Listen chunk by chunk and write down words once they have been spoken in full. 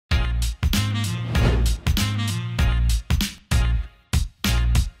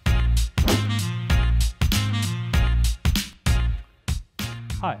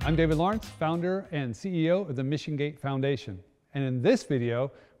Hi, I'm David Lawrence, founder and CEO of the Gait Foundation. And in this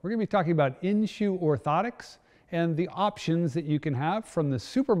video, we're going to be talking about in-shoe orthotics and the options that you can have from the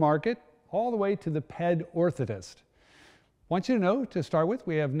supermarket all the way to the ped orthotist. I want you to know, to start with,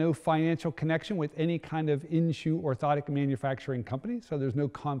 we have no financial connection with any kind of in-shoe orthotic manufacturing company, so there's no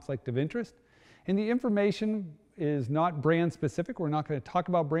conflict of interest. And the information is not brand specific. We're not going to talk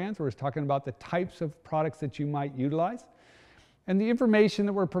about brands. We're just talking about the types of products that you might utilize. And the information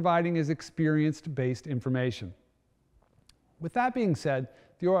that we're providing is experience-based information. With that being said,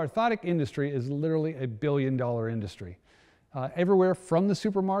 the orthotic industry is literally a billion-dollar industry. Everywhere from the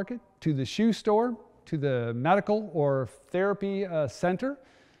supermarket to the shoe store, to the medical or therapy center,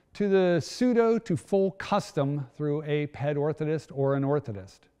 to the pseudo to full custom through a ped orthotist or an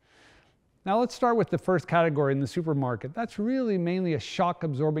orthotist. Now let's start with the first category in the supermarket. That's really mainly a shock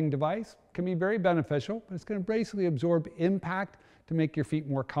absorbing device. It can be very beneficial, but it's going to basically absorb impact to make your feet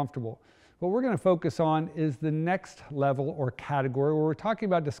more comfortable. What we're going to focus on is the next level or category where we're talking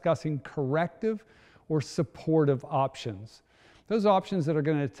about discussing corrective or supportive options. Those options that are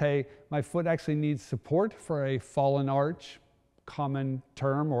going to say my foot actually needs support for a fallen arch, common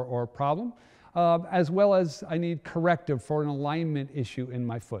term or problem, as well as I need corrective for an alignment issue in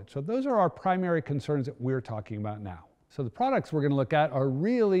my foot. So those are our primary concerns that we're talking about now. So the products we're going to look at are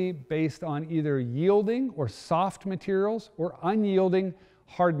really based on either yielding or soft materials or unyielding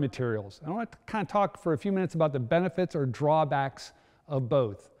hard materials. I want to kind of talk for a few minutes about the benefits or drawbacks of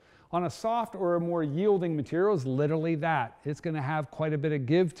both. On a soft or a more yielding material is literally that. It's going to have quite a bit of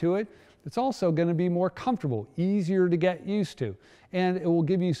give to it. It's also going to be more comfortable, easier to get used to. And it will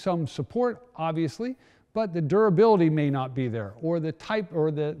give you some support, obviously, but the durability may not be there, or the type or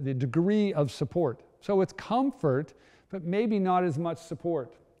the degree of support. So it's comfort, but maybe not as much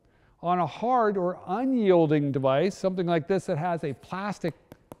support. On a hard or unyielding device, something like this that has a plastic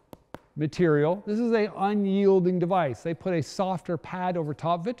material, this is an unyielding device. They put a softer pad over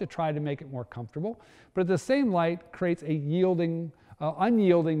top of it to try to make it more comfortable, but at the same light creates a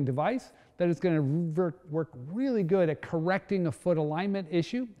unyielding device that is going to work really good at correcting a foot alignment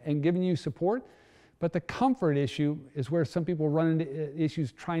issue and giving you support. But the comfort issue is where some people run into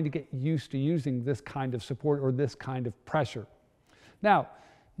issues trying to get used to using this kind of support or this kind of pressure. Now,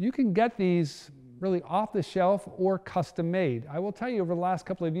 you can get these really off the shelf or custom made. I will tell you, over the last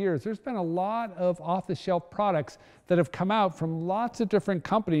couple of years, there's been a lot of off the shelf products that have come out from lots of different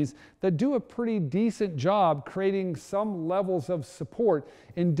companies that do a pretty decent job creating some levels of support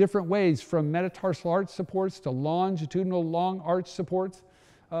in different ways, from metatarsal arch supports to longitudinal long arch supports,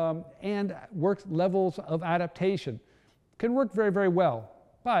 and levels of adaptation. Can work very, very well.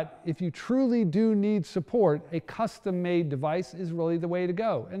 But if you truly do need support, a custom-made device is really the way to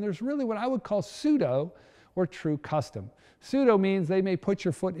go. And there's really what I would call pseudo or true custom. Pseudo means they may put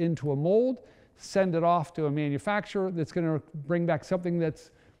your foot into a mold, send it off to a manufacturer that's going to bring back something that's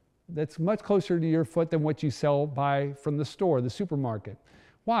much closer to your foot than what you sell from the store, the supermarket.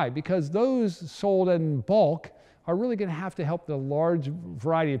 Why? Because those sold in bulk are really going to have to help the large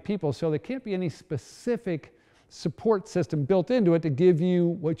variety of people, so there can't be any specific support system built into it to give you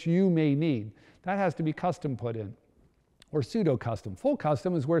what you may need. That has to be custom put in, or pseudo-custom. Full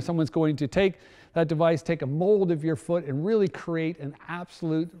custom is where someone's going to take that device, take a mold of your foot, and really create an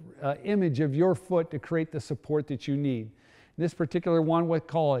absolute image of your foot to create the support that you need. This particular one, we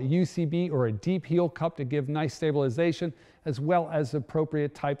call a UCB or a deep heel cup to give nice stabilization, as well as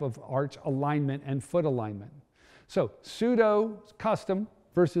appropriate type of arch alignment and foot alignment. So pseudo-custom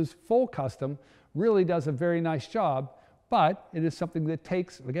versus full custom really does a very nice job, but it is something that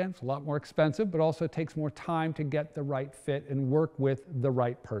takes, again, it's a lot more expensive, but also takes more time to get the right fit and work with the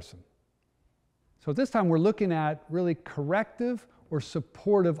right person. So at this time, we're looking at really corrective or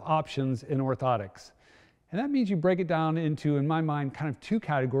supportive options in orthotics. And that means you break it down into, in my mind, kind of two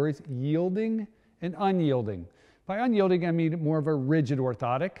categories: yielding and unyielding. By unyielding, I mean more of a rigid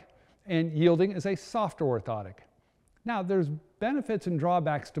orthotic, and yielding is a softer orthotic. Now, there's benefits and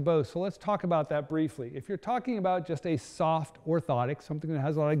drawbacks to both, so let's talk about that briefly. If you're talking about just a soft orthotic, something that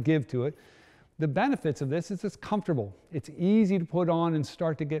has a lot of give to it, the benefits of this is it's comfortable. It's easy to put on and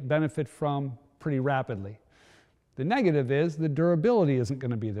start to get benefit from pretty rapidly. The negative is the durability isn't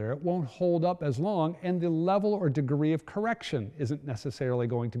going to be there. It won't hold up as long, and the level or degree of correction isn't necessarily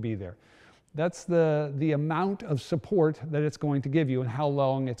going to be there. That's the amount of support that it's going to give you and how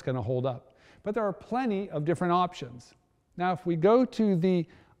long it's going to hold up. But there are plenty of different options. Now, if we go to the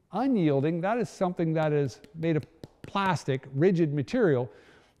unyielding, that is something that is made of plastic, rigid material.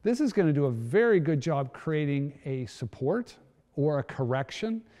 This is going to do a very good job creating a support or a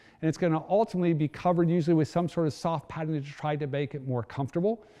correction and it's going to ultimately be covered usually with some sort of soft padding to try to make it more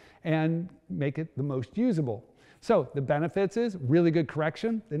comfortable and make it the most usable. So the benefits is really good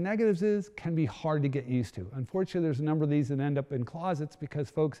correction. The negatives is can be hard to get used to. Unfortunately, there's a number of these that end up in closets because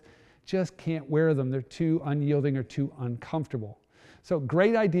folks just can't wear them. They're too unyielding or too uncomfortable. So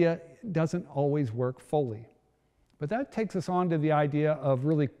great idea, doesn't always work fully. But that takes us on to the idea of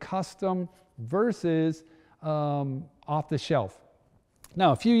really custom versus off the shelf.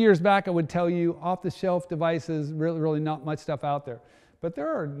 Now, a few years back, I would tell you off the shelf devices, really not much stuff out there. But there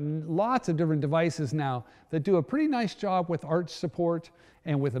are lots of different devices now that do a pretty nice job with arch support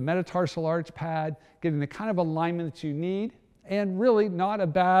and with a metatarsal arch pad, getting the kind of alignment that you need, and really not a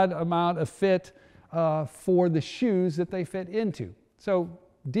bad amount of fit for the shoes that they fit into. So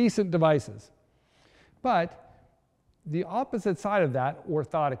decent devices. But the opposite side of that,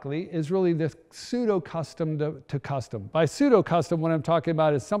 orthotically, is really this pseudo-custom to custom. By pseudo-custom, what I'm talking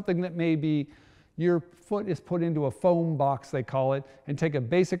about is something that may be your foot is put into a foam box, they call it, and take a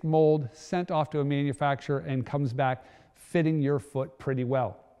basic mold, sent off to a manufacturer, and comes back fitting your foot pretty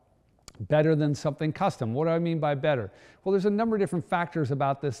well. Better than something custom. What do I mean by better? Well, there's a number of different factors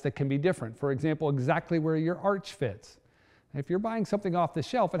about this that can be different. For example, exactly where your arch fits. If you're buying something off the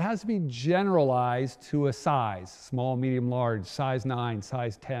shelf, it has to be generalized to a size, small, medium, large, size 9,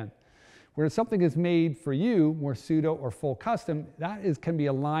 size 10. Whereas something is made for you, more pseudo or full custom, can be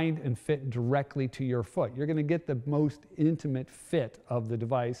aligned and fit directly to your foot. You're going to get the most intimate fit of the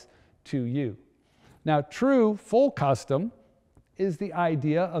device to you. Now, true full custom is the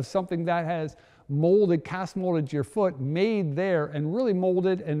idea of something that has molded, cast molded to your foot, made there and really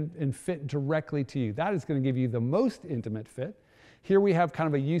molded and fit directly to you. That is going to give you the most intimate fit. Here we have kind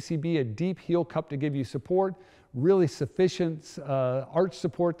of a UCB, a deep heel cup to give you support, really sufficient arch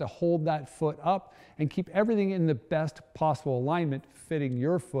support to hold that foot up and keep everything in the best possible alignment, fitting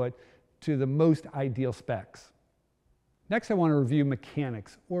your foot to the most ideal specs. Next, I want to review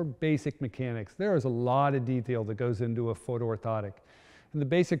mechanics or basic mechanics. There is a lot of detail that goes into a foot orthotic. And the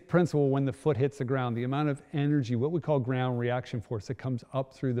basic principle when the foot hits the ground, the amount of energy, what we call ground reaction force that comes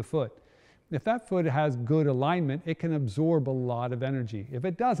up through the foot. If that foot has good alignment, it can absorb a lot of energy. If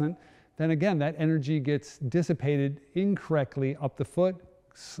it doesn't, then again, that energy gets dissipated incorrectly up the foot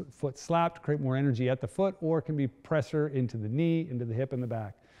slapped, create more energy at the foot, or can be pressure into the knee, into the hip and the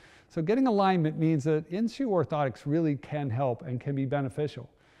back. So getting alignment means that in-shoe orthotics really can help and can be beneficial.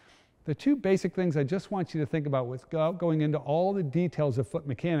 The two basic things I just want you to think about without going into all the details of foot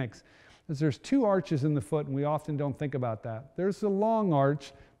mechanics is there's two arches in the foot, and we often don't think about that. There's the long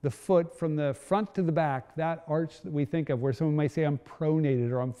arch, the foot from the front to the back, that arch that we think of where someone might say I'm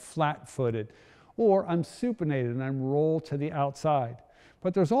pronated or I'm flat-footed or I'm supinated and I'm rolled to the outside.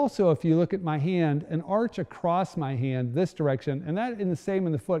 But there's also, if you look at my hand, an arch across my hand this direction, and that is the same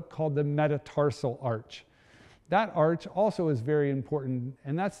in the foot, called the metatarsal arch. That arch also is very important,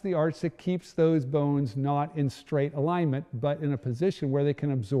 and that's the arch that keeps those bones not in straight alignment, but in a position where they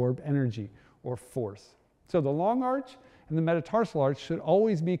can absorb energy or force. So the long arch and the metatarsal arch should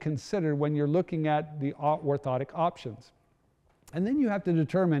always be considered when you're looking at the orthotic options. And then you have to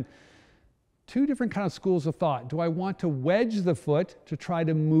determine two different kind of schools of thought. Do I want to wedge the foot to try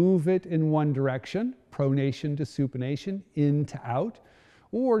to move it in one direction, pronation to supination, in to out?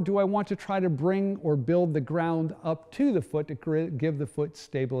 Or do I want to try to bring or build the ground up to the foot to give the foot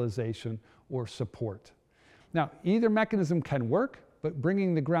stabilization or support? Now, either mechanism can work, but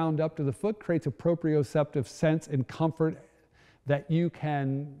bringing the ground up to the foot creates a proprioceptive sense and comfort that you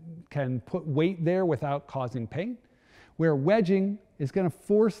can put weight there without causing pain, where wedging is going to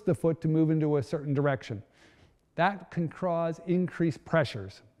force the foot to move into a certain direction. That can cause increased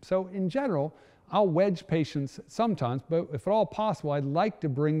pressures. So in general, I'll wedge patients sometimes, but if at all possible, I'd like to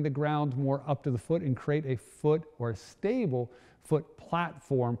bring the ground more up to the foot and create a foot or a stable foot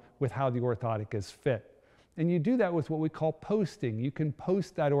platform with how the orthotic is fit. And you do that with what we call posting. You can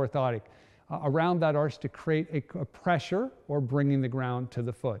post that orthotic around that arch to create a pressure or bringing the ground to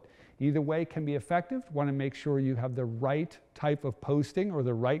the foot. Either way can be effective. You want to make sure you have the right type of posting or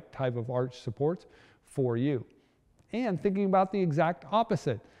the right type of arch supports for you. And thinking about the exact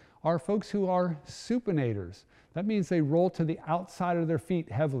opposite are folks who are supinators. That means they roll to the outside of their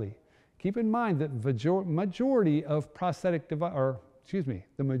feet heavily. Keep in mind that the majority of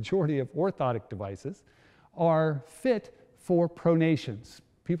the majority of orthotic devices are fit for pronations,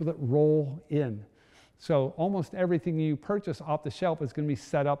 people that roll in. So almost everything you purchase off the shelf is going to be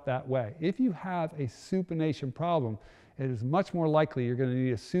set up that way. If you have a supination problem, it is much more likely you're going to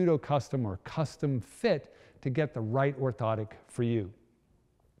need a pseudo-custom or custom fit to get the right orthotic for you.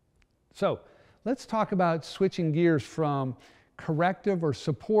 So let's talk about switching gears from corrective or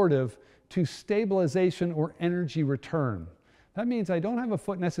supportive to stabilization or energy return. That means I don't have a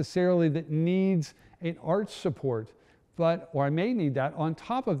foot necessarily that needs an arch support, or I may need that. On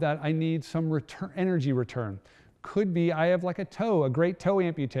top of that, I need some energy return. Could be I have like a great toe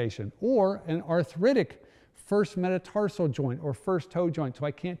amputation, or an arthritic first metatarsal joint or first toe joint, so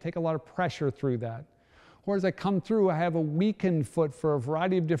I can't take a lot of pressure through that. Or as I come through, I have a weakened foot for a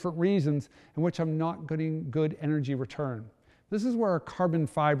variety of different reasons in which I'm not getting good energy return. This is where our carbon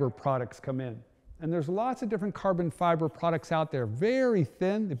fiber products come in. And there's lots of different carbon fiber products out there. Very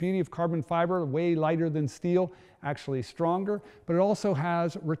thin. The beauty of carbon fiber, way lighter than steel, actually stronger, but it also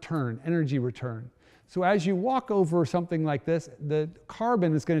has return, energy return. So as you walk over something like this, the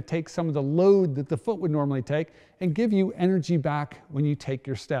carbon is going to take some of the load that the foot would normally take and give you energy back when you take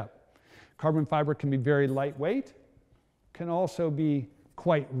your step. Carbon fiber can be very lightweight, can also be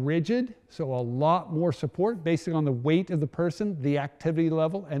quite rigid, so a lot more support based on the weight of the person, the activity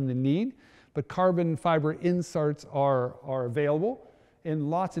level, and the need. But carbon fiber inserts are available in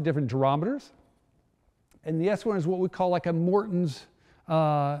lots of different durometers. And the S1 is what we call like a Morton's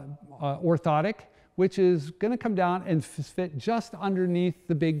orthotic, which is going to come down and fit just underneath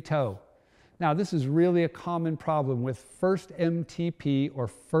the big toe. Now, this is really a common problem with first MTP or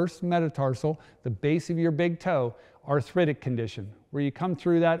first metatarsal, the base of your big toe, arthritic condition, where you come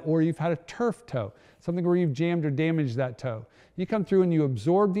through that, or you've had a turf toe, something where you've jammed or damaged that toe. You come through and you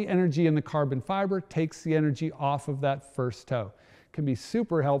absorb the energy in the carbon fiber, takes the energy off of that first toe. Can be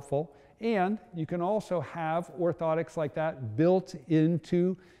super helpful, and you can also have orthotics like that built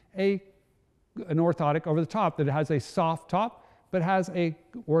into an orthotic over the top that has a soft top, but has a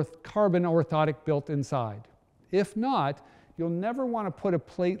carbon orthotic built inside. If not, you'll never want to put a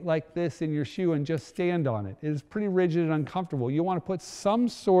plate like this in your shoe and just stand on it. It is pretty rigid and uncomfortable. You want to put some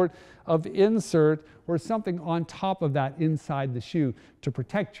sort of insert or something on top of that inside the shoe to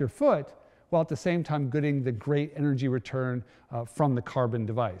protect your foot, while at the same time getting the great energy return from the carbon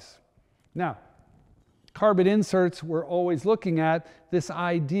device. Now, carbon inserts, we're always looking at this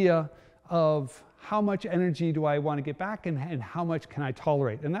idea of how much energy do I want to get back and how much can I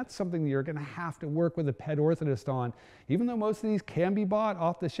tolerate? And that's something that you're going to have to work with a pet orthotist on, even though most of these can be bought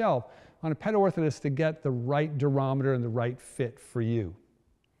off the shelf, on a pet orthotist to get the right durometer and the right fit for you.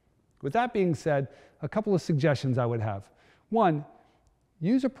 With that being said, a couple of suggestions I would have. One,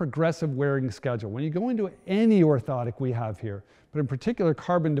 use a progressive wearing schedule. When you go into any orthotic we have here, but in particular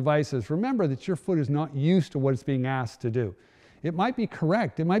carbon devices, remember that your foot is not used to what it's being asked to do. It might be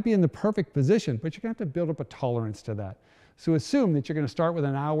correct, it might be in the perfect position, but you're going to have to build up a tolerance to that. So assume that you're going to start with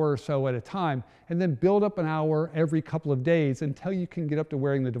an hour or so at a time, and then build up an hour every couple of days until you can get up to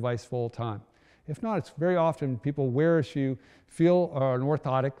wearing the device full time. If not, it's very often people wear a shoe, feel an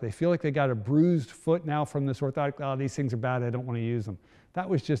orthotic, they feel like they got a bruised foot now from this orthotic, oh, these things are bad, I don't want to use them. That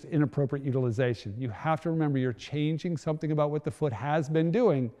was just inappropriate utilization. You have to remember you're changing something about what the foot has been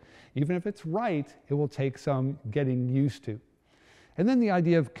doing. Even if it's right, it will take some getting used to. And then the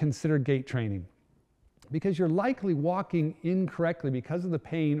idea of consider gait training, because you're likely walking incorrectly because of the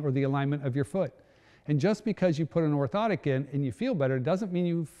pain or the alignment of your foot. And just because you put an orthotic in and you feel better doesn't mean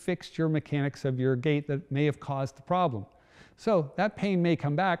you fixed your mechanics of your gait that may have caused the problem. So that pain may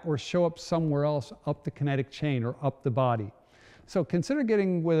come back or show up somewhere else up the kinetic chain or up the body. So consider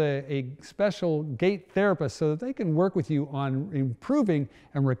getting with a special gait therapist so that they can work with you on improving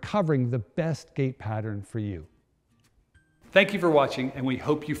and recovering the best gait pattern for you. Thank you for watching, and we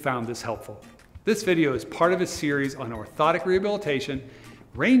hope you found this helpful. This video is part of a series on orthotic rehabilitation,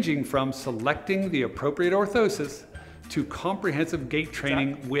 ranging from selecting the appropriate orthosis to comprehensive gait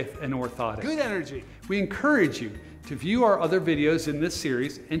training with an orthotic. Good energy. We encourage you to view our other videos in this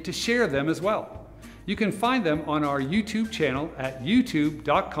series and to share them as well. You can find them on our YouTube channel at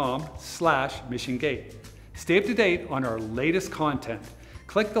youtube.com/MissionGait. Stay up to date on our latest content.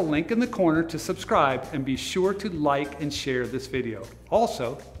 Click the link in the corner to subscribe and be sure to like and share this video.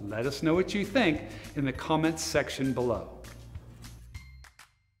 Also, let us know what you think in the comments section below.